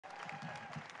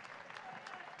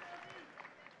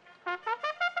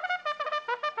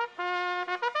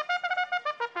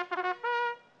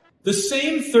The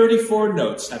same 34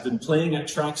 notes have been playing at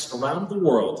tracks around the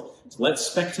world to let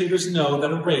spectators know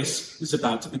that a race is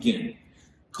about to begin.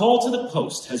 Call to the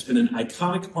post has been an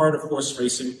iconic part of horse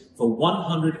racing for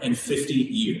 150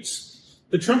 years.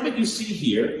 The trumpet you see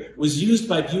here was used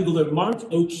by bugler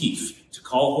Mark O'Keefe to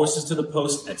call horses to the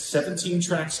post at 17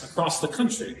 tracks across the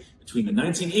country between the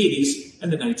 1980s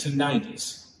and the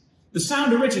 1990s. The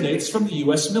sound originates from the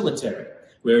U.S. military,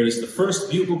 where it is the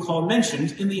first bugle call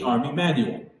mentioned in the Army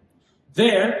manual.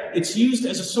 There, it's used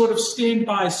as a sort of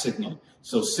standby signal,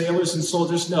 so sailors and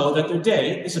soldiers know that their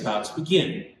day is about to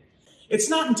begin. It's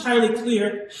not entirely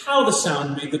clear how the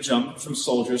sound made the jump from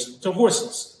soldiers to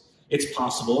horses. It's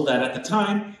possible that at the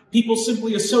time, people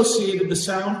simply associated the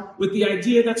sound with the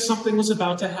idea that something was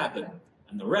about to happen,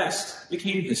 and the rest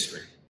became history.